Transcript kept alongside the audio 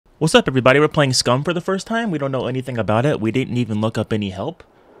What's up, everybody? We're playing SCUM for the first time. We don't know anything about it. We didn't even look up any help.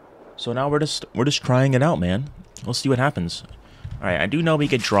 So now we're just trying it out, man. We'll see what happens. All right, I do know we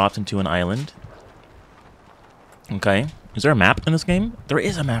get dropped into an island. Okay. Is there a map in this game? There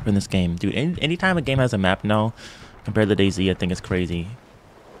is a map in this game, dude. Anytime a game has a map now, compared to DayZ, I think it's crazy.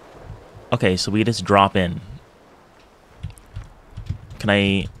 Okay, so we just drop in. Can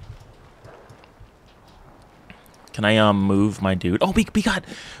I move my dude? Oh,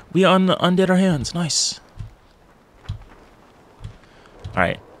 we undid our hands. Nice. All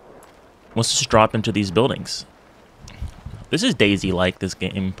right. Let's just drop into these buildings. This is DayZ-like, this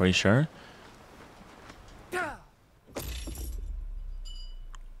game, I'm pretty sure.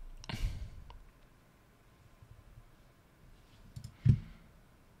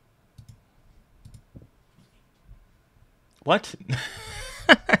 What?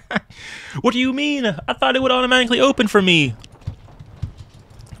 What do you mean? I thought it would automatically open for me.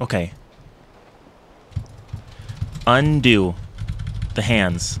 Okay. Undo the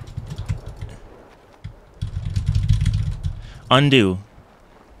hands. Undo.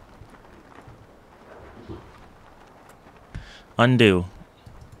 Undo.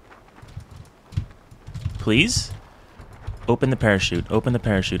 Please? Open the parachute. Open the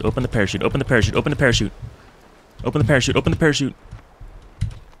parachute. Open the parachute. Open the parachute. Open the parachute. Open the parachute. Open the parachute.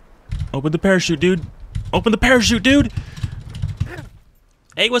 Open the parachute, dude. Open the parachute, dude.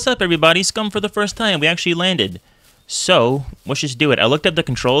 Hey, what's up, everybody? SCUM for the first time. We actually landed. So, let's just do it. I looked up the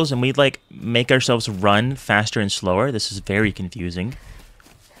controls, and we like make ourselves run faster and slower. This is very confusing.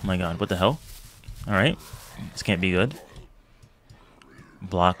 Oh my god, what the hell? All right. This can't be good.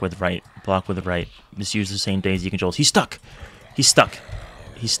 Block with right. Block with the right. Just use the same DayZ controls. He's stuck. He's stuck.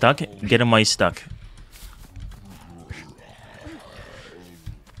 He's stuck. Get him while he's stuck.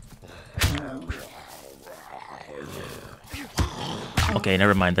 Okay,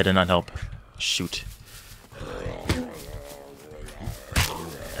 never mind. That did not help. Shoot.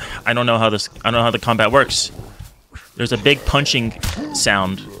 I don't know how the combat works. There's a big punching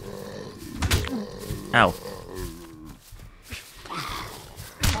sound. Ow.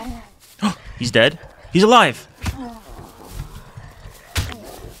 He's dead. He's alive.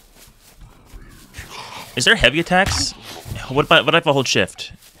 Is there heavy attacks? What if I hold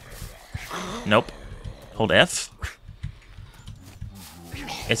shift? Nope. Hold F.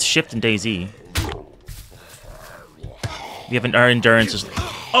 It's shift and DayZ. We have our endurance is...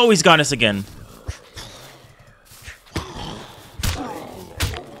 Oh, he's got us again.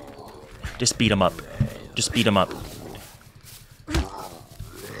 Just beat him up. Just beat him up.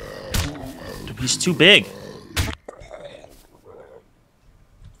 He's too big.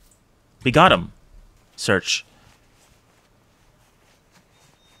 We got him. Search.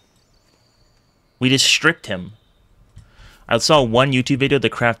 We just stripped him. I saw one YouTube video to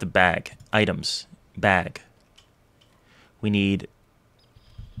craft a bag. Items. Bag. We need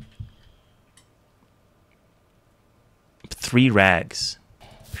 3 rags.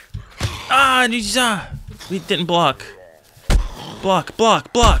 Ah, we didn't block. Block,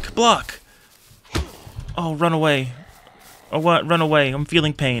 block, block, block. Oh, run away. Oh, what? Run away. I'm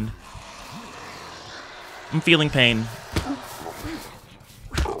feeling pain. I'm feeling pain.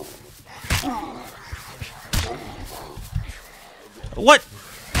 What?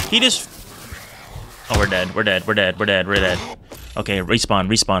 He just... Oh, we're dead. We're dead. We're dead. We're dead. We're dead. Okay, respawn,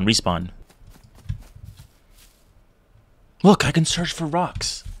 respawn, respawn. Look, I can search for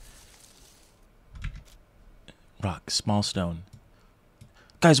rocks. Rock, small stone.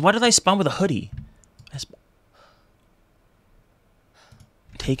 Guys, why did I spawn with a hoodie?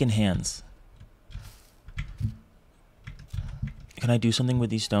 Taken hands. Can I do something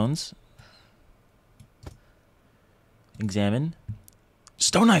with these stones? Examine.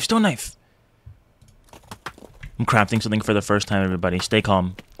 Stone knife, stone knife. I'm crafting something for the first time, everybody. Stay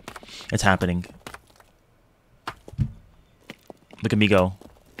calm. It's happening. Look at me go.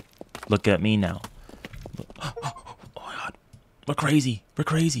 Look at me now. Oh my god. We're crazy. We're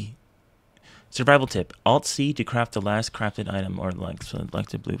crazy. Survival tip. Alt-C to craft the last crafted item or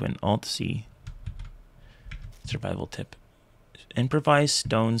selected blueprint. Alt-C. Survival tip. Improvise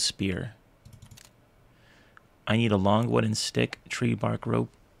stone spear. I need a long wooden stick, tree bark rope,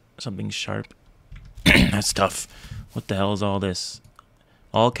 something sharp. That's tough. What the hell is all this?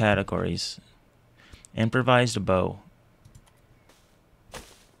 All categories. Improvised bow.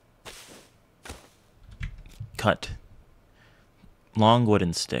 Cut. Long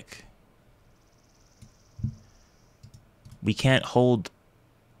wooden stick. We can't hold...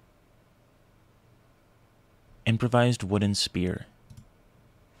 Improvised wooden spear.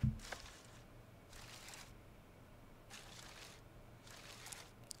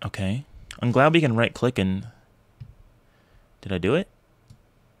 Okay. I'm glad we can right click and... Did I do it?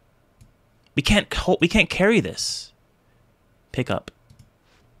 We can't carry this. Pick up.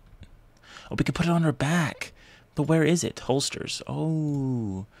 Oh, we could put it on our back. But where is it? Holsters.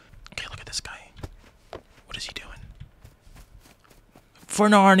 Oh. Okay, look at this guy. What is he doing? For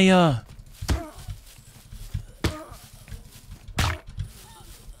Narnia.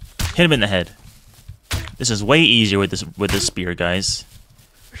 Hit him in the head. This is way easier with this spear, guys.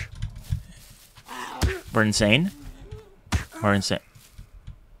 We're insane. We're insane.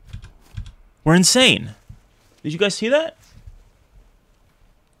 We're insane. Did you guys see that?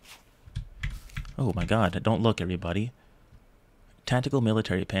 Oh my god, don't look, everybody. Tactical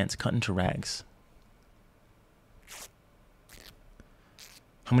military pants cut into rags.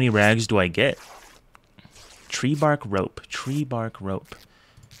 How many rags do I get? Tree bark rope. Tree bark rope.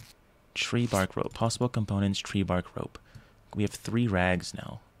 Tree bark rope. Possible components, tree bark rope. We have 3 rags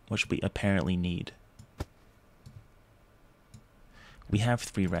now, which we apparently need. We have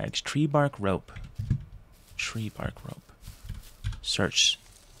 3 rags. Tree bark rope. Tree bark rope. Search.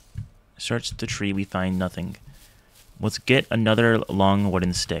 Search the tree, we find nothing. Let's get another long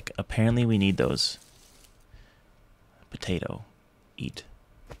wooden stick. Apparently we need those. Potato. Eat.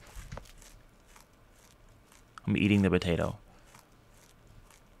 I'm eating the potato.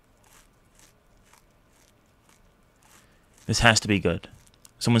 This has to be good.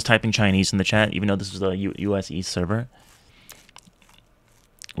 Someone's typing Chinese in the chat, even though this is the US East server.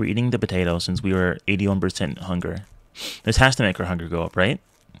 We're eating the potato since we were 81% hunger. This has to make our hunger go up, right?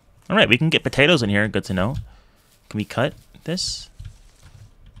 Alright, we can get potatoes in here. Good to know. Can we cut this?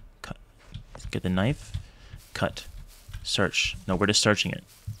 Cut. Get the knife. Cut. Search. No, we're just searching it.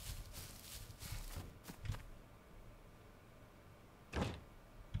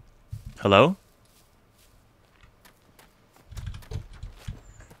 Hello?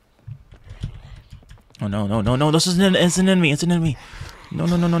 Oh, no, no, no, no. This is it's an enemy. It's an enemy. No,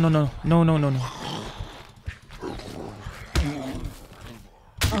 no, no, no, no, no. No, no, no, no.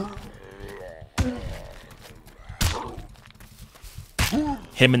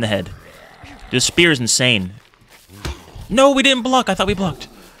 Hit him in the head. This spear is insane. No, we didn't block. I thought we blocked.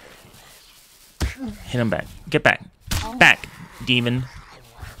 Hit him back. Get back. Back, demon.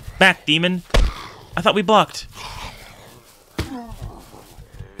 Back, demon. I thought we blocked.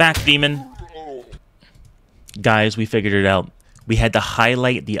 Back, demon. Guys, we figured it out. We had to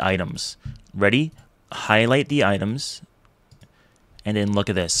highlight the items. Ready? Highlight the items. And then look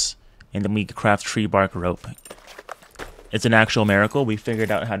at this. And then we craft tree bark rope. It's an actual miracle. We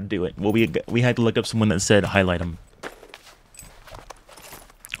figured out how to do it. Well, we had to look up someone that said highlight them.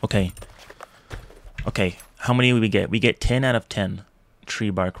 Okay. Okay. How many do we get? We get 10 out of 10. Tree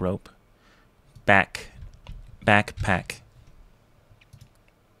bark rope. Backpack.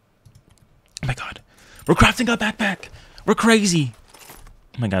 Oh my god. We're crafting a backpack. We're crazy.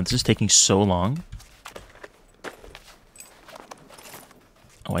 Oh my god, this is taking so long.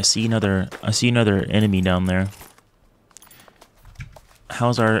 Oh, I see another enemy down there.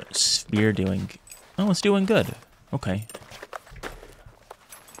 How's our spear doing? Oh, it's doing good. Okay.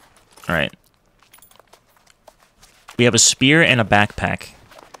 Alright. We have a spear and a backpack.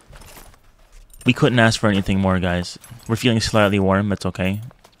 We couldn't ask for anything more, guys. We're feeling slightly warm. That's okay.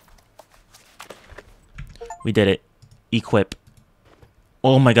 We did it. Equip.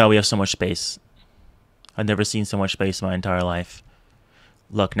 Oh my god, we have so much space. I've never seen so much space in my entire life.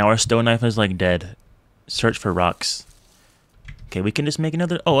 Look, now our stone knife is like dead. Search for rocks. Okay, we can just make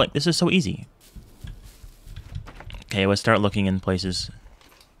another... Oh, this is so easy. Okay, let's start looking in places.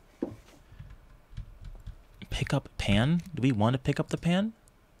 Pick up pan? Do we want to pick up the pan?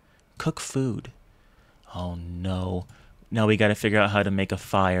 Cook food. Oh no. Now we gotta figure out how to make a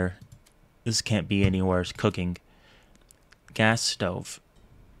fire. This can't be any worse. Cooking. Gas stove.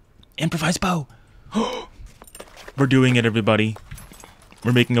 Improvise bow! We're doing it, everybody.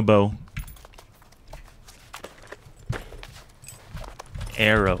 We're making a bow.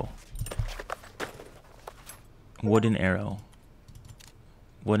 Arrow. Wooden arrow.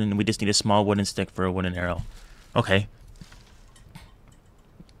 Wooden. We just need a small wooden stick for a wooden arrow. Okay.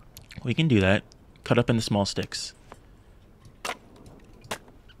 We can do that. Cut up into small sticks.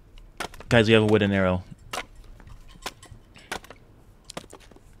 Guys, we have a wooden arrow.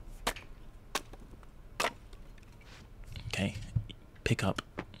 Okay. Pick up.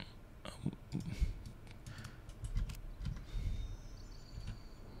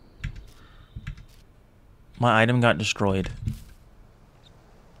 My item got destroyed.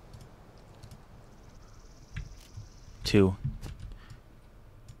 2.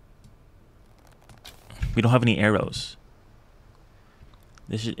 We don't have any arrows.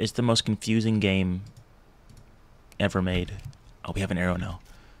 This is it's the most confusing game ever made. Oh, we have an arrow now.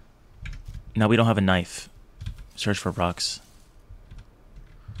 No, we don't have a knife. Search for rocks.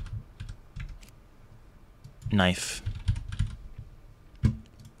 Knife.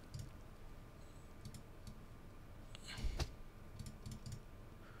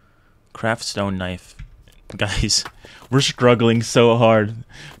 Craft stone knife. Guys, we're struggling so hard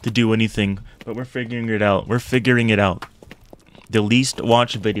to do anything, but we're figuring it out. We're figuring it out. The least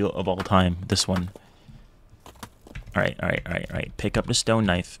watched video of all time, this one. Alright, alright, alright, alright. Pick up the stone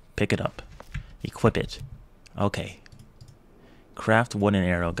knife. Pick it up. Equip it. Okay. Craft wooden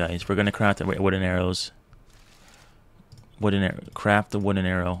arrow, guys. We're gonna craft wooden arrows. Wooden arrow. Craft the wooden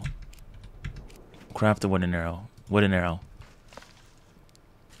arrow. Craft the wooden arrow. Wooden arrow.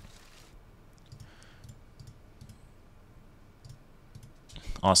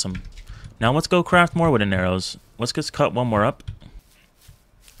 Awesome. Now let's go craft more wooden arrows. Let's just cut one more up.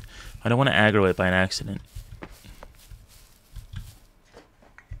 I don't want to aggro it by an accident.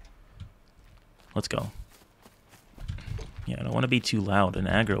 Let's go. Yeah, I don't want to be too loud and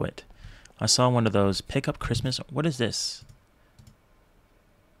aggro it. I saw one of those pick up Christmas. What is this?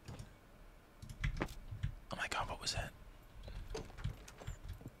 Oh my god, what was that?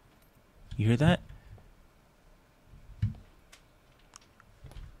 You hear that?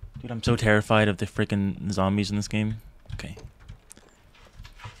 Dude, I'm so terrified of the freaking zombies in this game. Okay.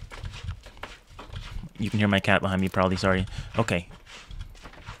 You can hear my cat behind me, probably. Sorry. Okay.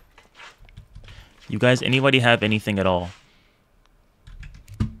 You guys, anybody have anything at all?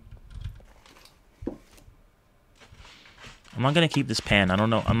 I'm not gonna keep this pan. I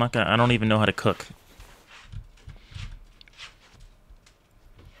don't know. I don't even know how to cook.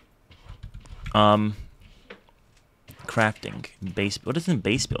 Crafting. Base. What is in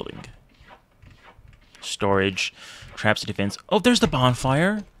base building? Storage. Traps to defense. Oh, there's the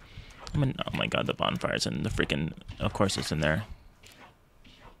bonfire. I mean, oh my god, the bonfire's in the freaking... Of course it's in there.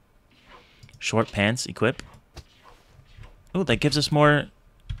 Short pants. Equip. Oh, that gives us more...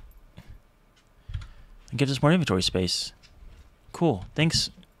 It gives us more inventory space. Cool. Thanks,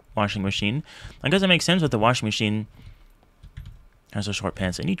 washing machine. I guess that makes sense with the washing machine. There's a short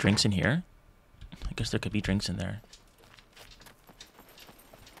pants. Any drinks in here? I guess there could be drinks in there.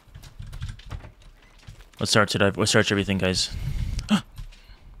 Let's search it. Let's search everything, guys.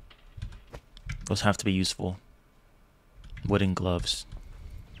 Those have to be useful. Wooden gloves.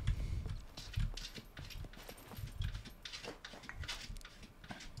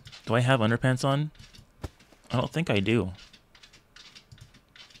 Do I have underpants on? I don't think I do.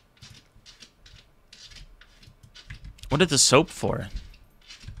 What is the soap for?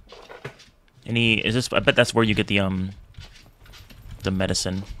 Is this? I bet that's where you get the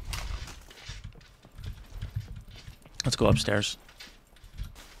medicine. Let's go upstairs.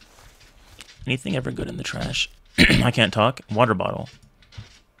 Anything ever good in the trash? I can't talk. Water bottle.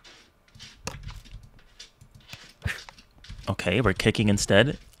 Okay, we're kicking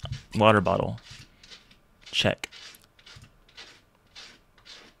instead. Water bottle. Check.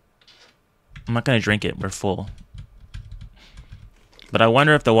 I'm not gonna drink it. We're full. But I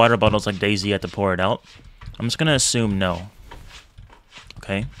wonder if the water bottle's like Daisy, you have to pour it out. I'm just gonna assume no.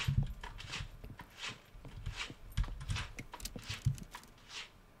 Okay.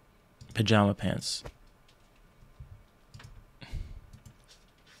 Pajama pants.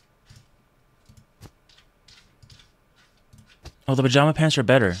 Oh, the pajama pants are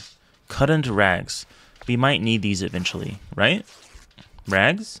better. Cut into rags. We might need these eventually, right?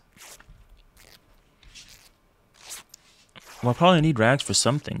 Rags? We'll probably need rags for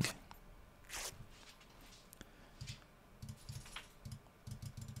something.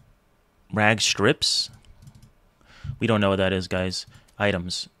 Rag strips? We don't know what that is, guys.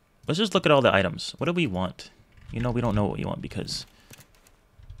 Items. Let's just look at all the items. What do we want? You know, we don't know what we want because...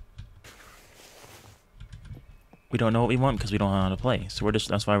 We don't know what we want because we don't know how to play. So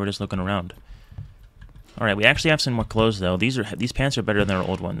that's why we're just looking around. Alright, we actually have some more clothes though. These pants are better than our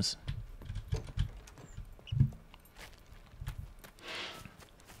old ones.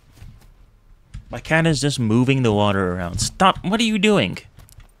 My cat is just moving the water around. Stop! What are you doing?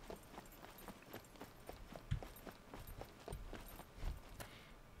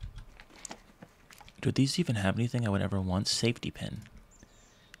 Do these even have anything I would ever want? Safety pin.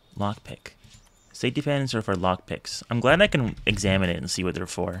 Lockpick. Safety pins are for lockpicks. I'm glad I can examine it and see what they're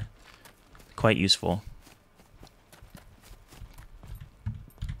for. Quite useful.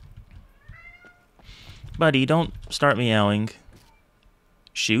 Buddy, don't start meowing.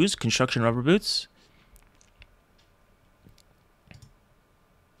 Shoes? Construction rubber boots?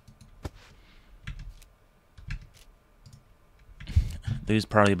 These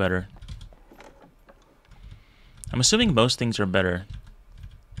probably better. I'm assuming most things are better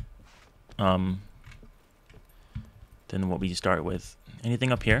than what we start with.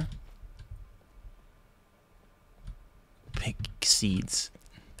 Anything up here? Pick seeds.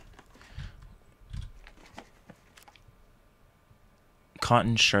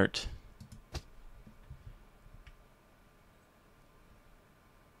 Cotton shirt.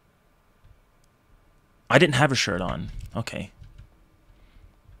 I didn't have a shirt on. Okay.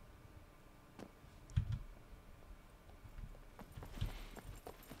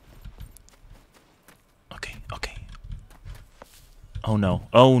 Okay. Oh no.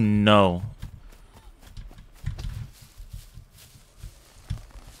 Oh no.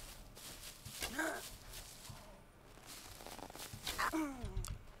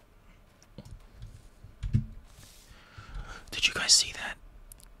 Did you guys see that?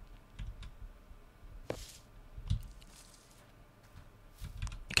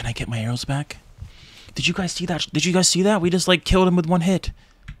 Can I get my arrows back? Did you guys see that? Did you guys see that? We just like killed him with one hit.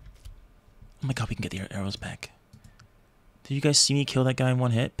 Oh my god, we can get the arrows back. Did you guys see me kill that guy in one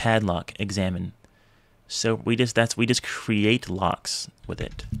hit? Padlock, examine. So we just create locks with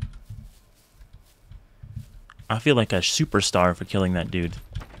it. I feel like a superstar for killing that dude.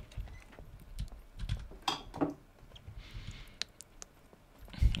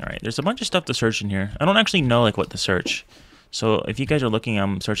 Alright, there's a bunch of stuff to search in here. I don't actually know like what to search. So if you guys are looking,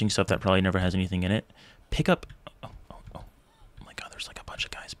 I'm searching stuff that probably never has anything in it. Pick up... Oh my god, there's like a bunch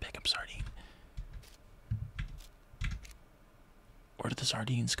of guys. Pick up sardine. Where did the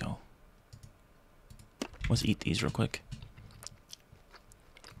sardines go? Let's eat these real quick.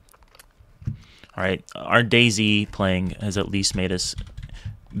 Alright, our DayZ playing has at least made us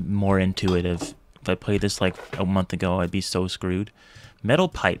more intuitive. If I played this like a month ago, I'd be so screwed. Metal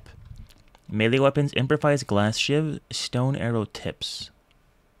pipe. Melee weapons, improvised glass shiv, stone arrow tips.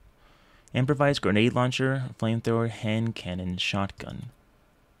 Improvised grenade launcher, flamethrower, hand cannon, shotgun.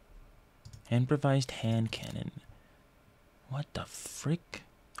 Improvised hand cannon. What the frick?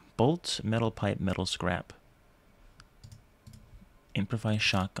 Bolts, metal pipe, metal scrap. Improvised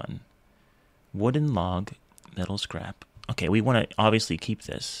shotgun. Wooden log, metal scrap. Okay, we want to obviously keep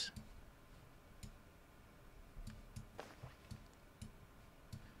this.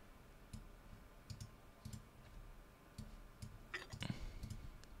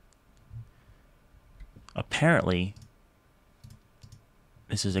 Apparently,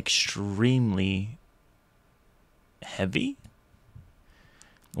 this is extremely heavy.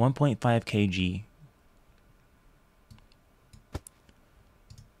 1.5 kg.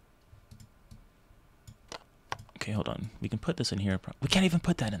 Okay, hold on. We can put this in here. We can't even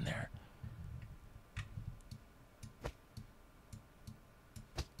put that in there. Oh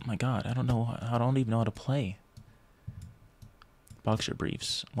my god, I don't know. I don't even know how to play. Boxer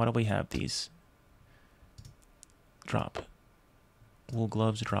briefs. Why do we have these? Drop. Wool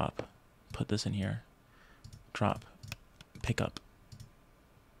gloves, drop. Put this in here. Drop. Pick up.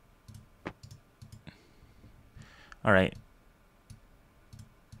 Alright.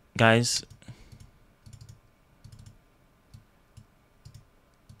 Guys.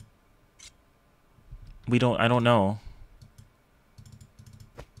 I don't know.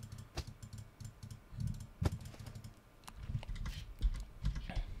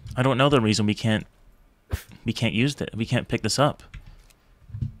 I don't know the reason we can't use it. We can't pick this up.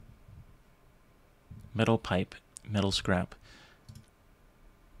 Metal pipe, metal scrap.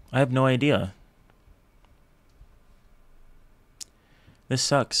 I have no idea. This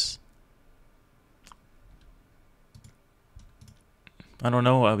sucks. I don't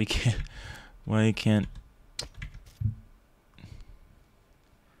know why we can't. Why we can't.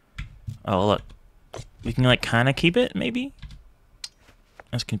 Oh look, we can like kind of keep it maybe.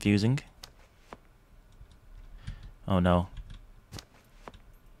 That's confusing. Oh no.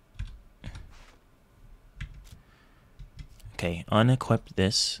 Okay, unequip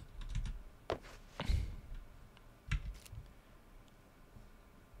this.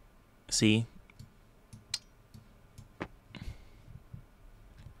 See?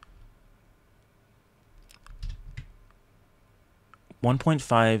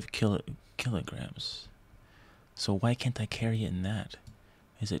 .5 kilograms. So why can't I carry it in that?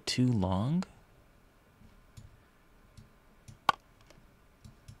 Is it too long?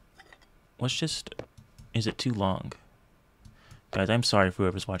 Let's just... Is it too long? Guys, I'm sorry for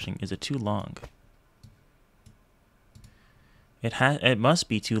whoever's watching. Is it too long? It must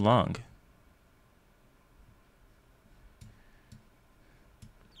be too long.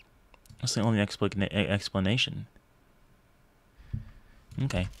 That's the only explanation.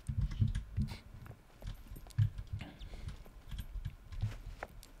 Okay.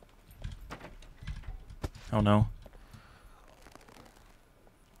 Oh no.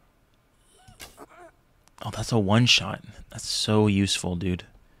 Oh, that's a one-shot. That's so useful, dude.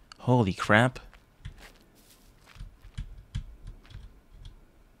 Holy crap.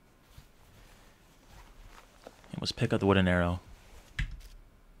 Let's pick up the wooden arrow.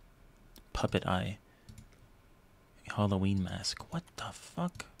 Puppet eye. Halloween mask. What the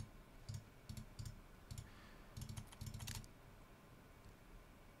fuck?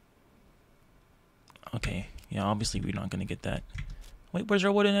 Okay. Yeah, obviously we're not gonna get that. Wait, where's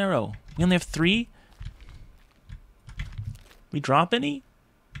our wooden arrow? We only have 3? We drop any?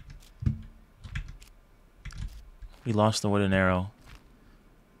 We lost the wooden arrow.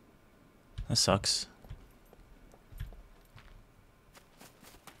 That sucks.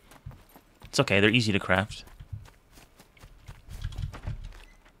 It's okay, they're easy to craft.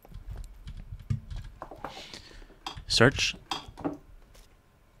 Search.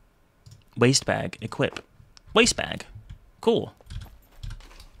 Waste bag. Equip. Waste bag. Cool.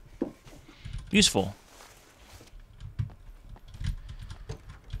 Useful.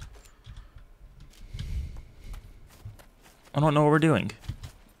 I don't know what we're doing.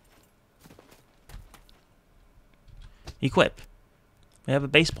 Equip. We have a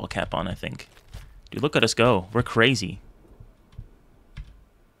baseball cap on, I think. Dude, look at us go. We're crazy.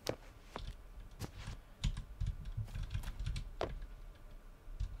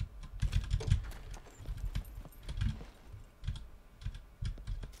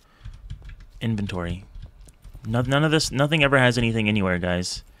 Inventory. None of this, nothing ever has anything anywhere,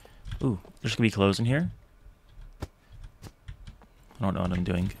 guys. Ooh, there's gonna be clothes in here. I don't know what I'm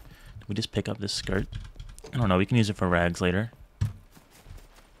doing. Did we just pick up this skirt? I don't know, we can use it for rags later.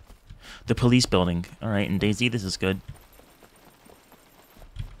 The police building. Alright, and Daisy, this is good.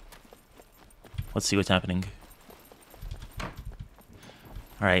 Let's see what's happening.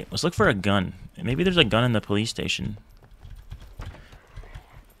 Alright, let's look for a gun. Maybe there's a gun in the police station.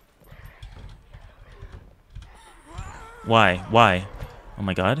 Why? Why? Oh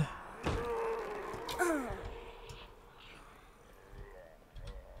my god.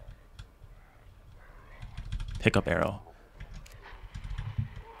 Pick up arrow.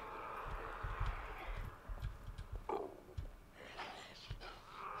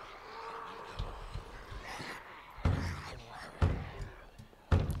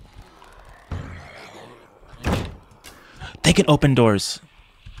 They can open doors.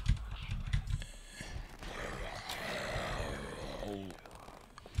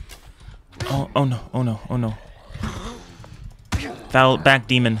 Oh no, oh no, oh no. Foul, back,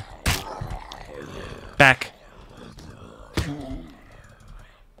 demon. Back.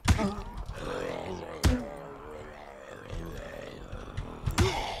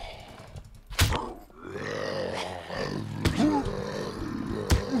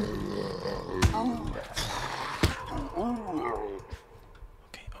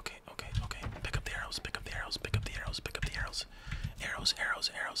 Okay. Pick up the arrows, pick up the arrows, pick up the arrows, pick up the arrows.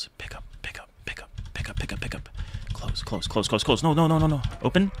 Arrows. Pick up. Close. No.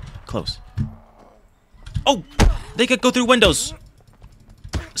 Open. Close. Oh! They could go through windows!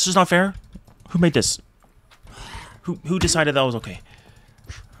 This is not fair. Who made this? Who decided that was okay?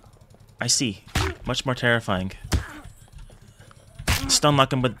 I see. Much more terrifying. Stun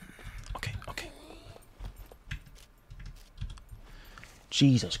lock him, but... Okay.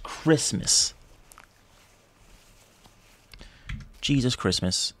 Jesus Christmas. Jesus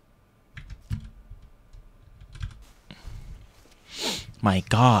Christmas. My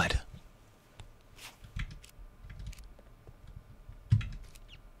God.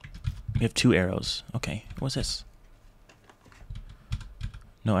 We have 2 arrows. Okay, what's this?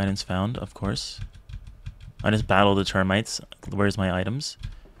 No items found, of course. I just battled the termites. Where's my items?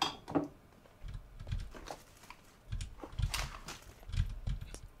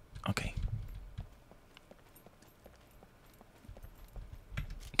 Okay.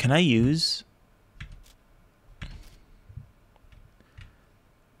 Can I use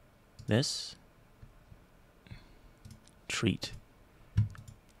this? Treat.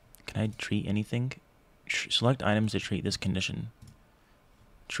 Can I treat anything? Select items to treat this condition.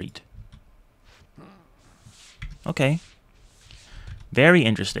 Treat. Okay. Very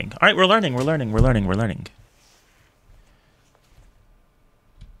interesting. All right, we're learning.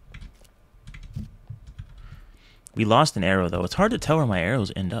 We lost an arrow, though. It's hard to tell where my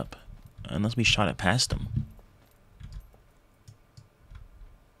arrows end up, unless we shot it past them.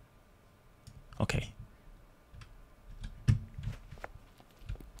 Okay.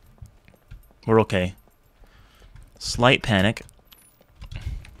 We're okay. Slight panic.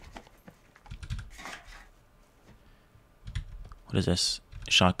 What is this?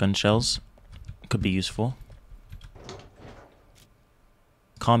 Shotgun shells. Could be useful.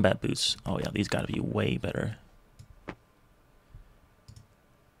 Combat boots. Oh yeah, these gotta be way better.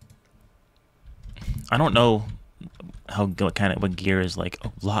 I don't know what gear is like.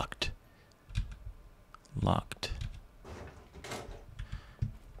 Oh, locked. Locked.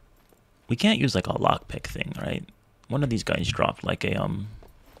 We can't use like a lockpick thing, right? One of these guys dropped like a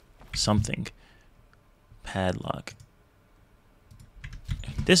something. Padlock.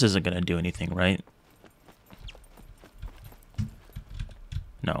 This isn't gonna do anything, right?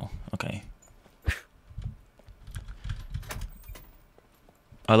 No. Okay.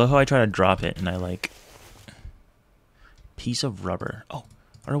 I love how I try to drop it and I like piece of rubber. Oh,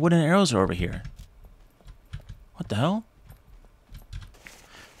 our wooden arrows are over here. What the hell?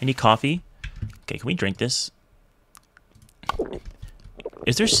 Any coffee? Okay, can we drink this?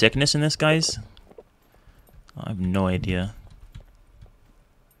 Is there sickness in this, guys? I have no idea.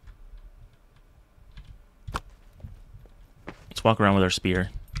 Let's walk around with our spear.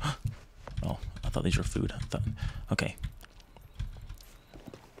 Oh, I thought these were food. Okay.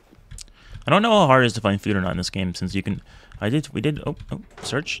 I don't know how hard it is to find food or not in this game, since you can... Oh,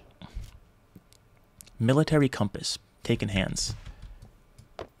 search. Military compass. Taken hands.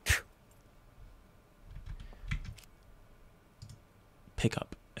 Pick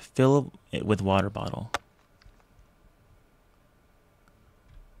up. Fill it with water bottle.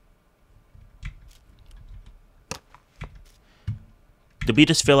 Did we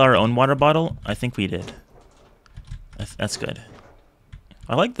just fill our own water bottle? I think we did. That's good.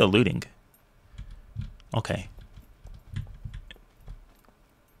 I like the looting. Okay.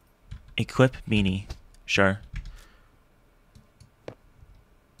 Equip beanie. Sure.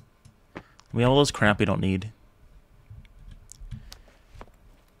 We have all this crap we don't need.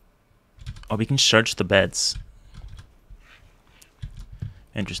 Oh, we can search the beds.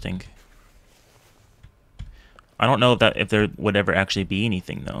 Interesting. I don't know if there would ever actually be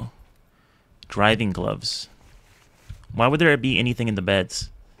anything though. Driving gloves. Why would there be anything in the beds?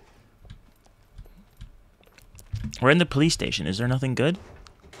 We're in the police station. Is there nothing good?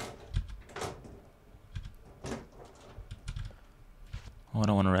 Oh, I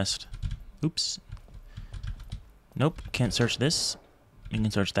don't want to rest. Oops. Nope. Can't search this. You can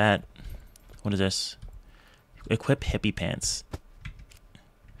search that. What is this? Equip hippie pants.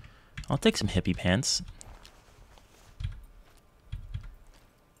 I'll take some hippie pants.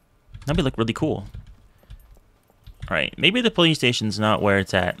 That'd be like really cool. Alright, maybe the police station's not where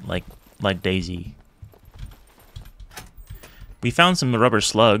it's at, like Daisy. We found some rubber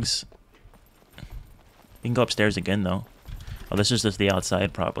slugs. We can go upstairs again though. Oh, this is just the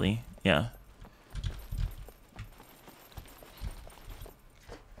outside probably. Yeah.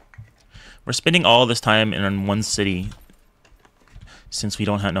 We're spending all this time in one city since we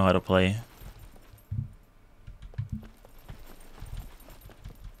don't know how to play.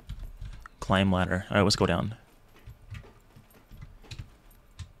 Climb ladder. Alright, let's go down.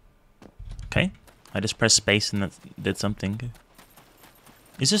 Okay. I just pressed space and that did something.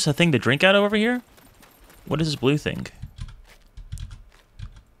 Is this a thing to drink out of over here? What is this blue thing?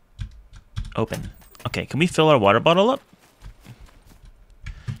 Open. Okay, can we fill our water bottle up?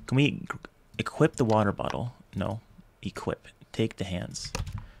 Can we equip the water bottle? No. Equip. Take the hands.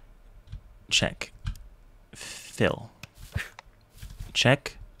 Check. Fill.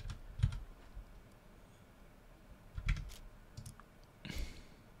 Check.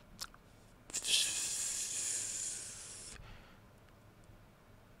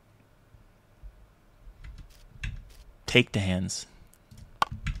 Take the hands.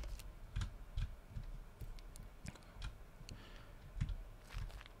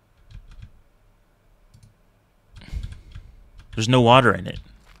 There's no water in it.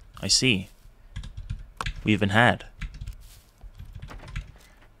 I see. We even had.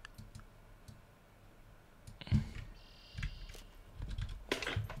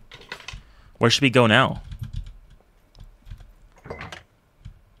 Where should we go now?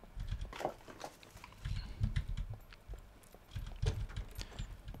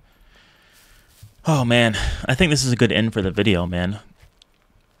 Oh man, I think this is a good end for the video, man.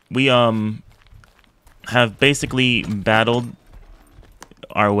 We have basically battled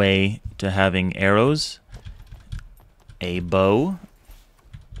our way to having arrows, a bow,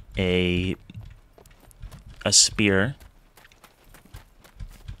 a spear,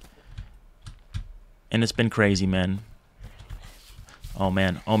 and it's been crazy, man. Oh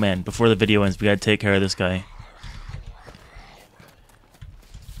man, before the video ends, we gotta take care of this guy.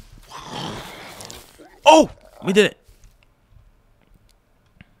 Oh! We did it!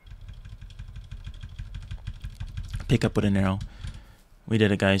 Pick up with an arrow. We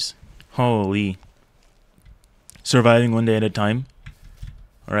did it, guys. Holy. Surviving one day at a time.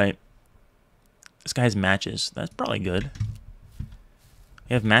 Alright. This guy has matches. That's probably good.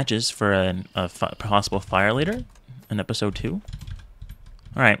 We have matches for a possible fire leader in episode 2.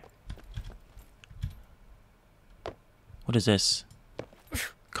 Alright. What is this?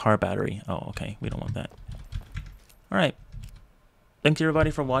 Car battery. Oh, okay. We don't want that. Alright. Thanks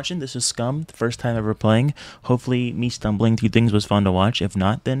everybody for watching. This is SCUM, the first time ever playing. Hopefully me stumbling through things was fun to watch. If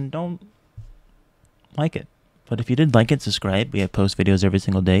not, then don't like it. But if you did like it, subscribe. We have post videos every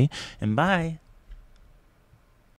single day. And bye!